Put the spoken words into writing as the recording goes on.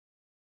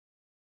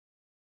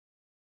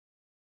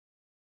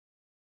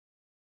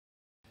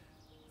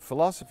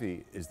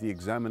Philosophy is the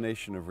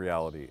examination of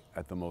reality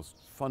at the most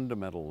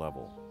fundamental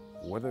level,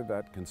 whether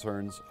that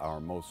concerns our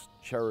most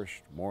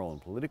cherished moral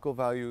and political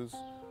values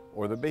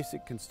or the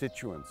basic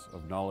constituents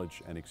of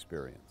knowledge and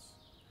experience.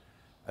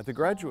 At the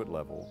graduate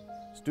level,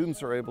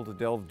 students are able to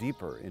delve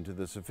deeper into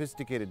the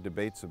sophisticated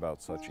debates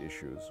about such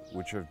issues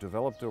which have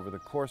developed over the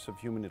course of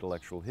human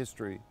intellectual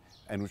history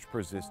and which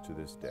persist to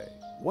this day.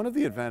 One of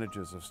the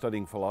advantages of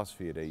studying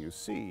philosophy at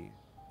AUC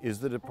is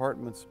the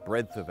department's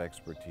breadth of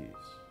expertise.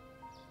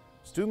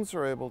 Students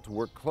are able to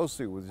work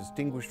closely with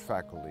distinguished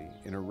faculty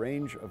in a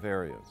range of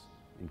areas,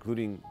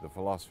 including the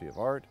philosophy of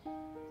art,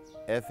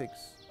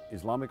 ethics,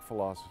 Islamic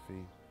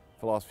philosophy,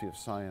 philosophy of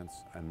science,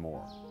 and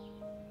more.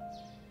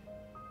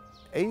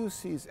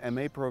 AUC's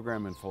MA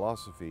program in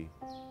philosophy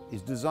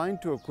is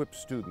designed to equip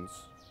students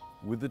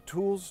with the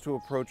tools to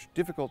approach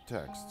difficult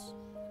texts,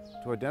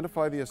 to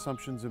identify the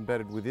assumptions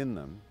embedded within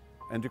them,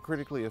 and to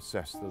critically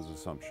assess those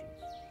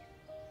assumptions.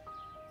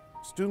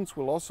 Students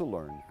will also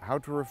learn how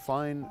to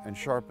refine and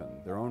sharpen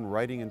their own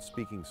writing and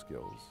speaking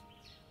skills,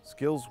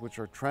 skills which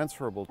are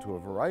transferable to a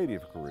variety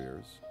of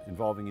careers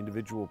involving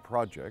individual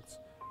projects,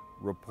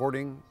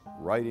 reporting,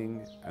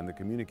 writing, and the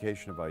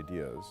communication of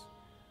ideas,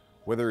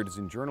 whether it is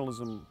in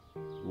journalism,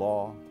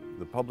 law,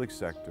 the public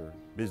sector,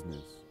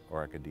 business,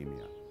 or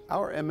academia.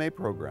 Our MA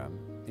program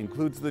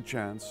includes the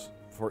chance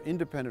for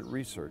independent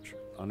research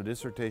on a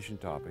dissertation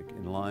topic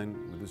in line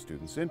with the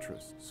student's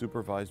interests,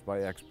 supervised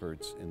by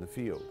experts in the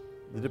field.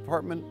 The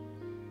department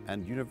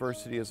and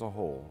university as a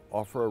whole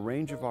offer a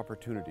range of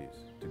opportunities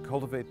to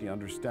cultivate the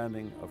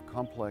understanding of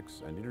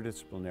complex and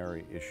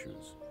interdisciplinary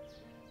issues,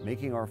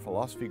 making our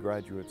philosophy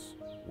graduates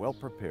well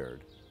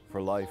prepared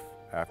for life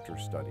after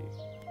study.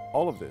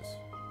 All of this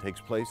takes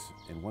place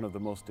in one of the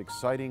most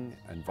exciting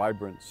and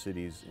vibrant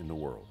cities in the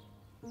world.